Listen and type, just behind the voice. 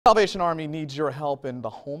Salvation Army needs your help in the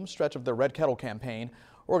home stretch of their Red Kettle campaign.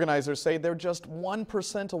 Organizers say they're just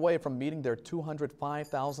 1% away from meeting their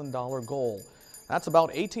 $205,000 goal. That's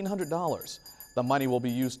about $1,800. The money will be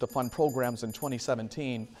used to fund programs in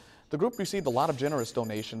 2017. The group received a lot of generous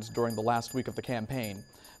donations during the last week of the campaign.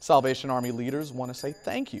 Salvation Army leaders want to say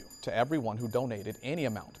thank you to everyone who donated any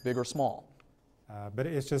amount, big or small. But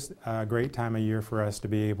it's just a great time of year for us to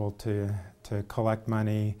be able to collect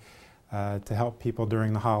money, to help people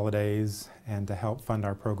during the holidays, and to help fund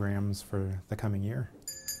our programs for the coming year.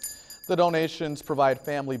 The donations provide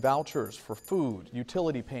family vouchers for food,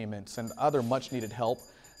 utility payments, and other much-needed help.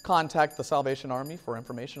 Contact the Salvation Army for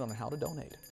information on how to donate.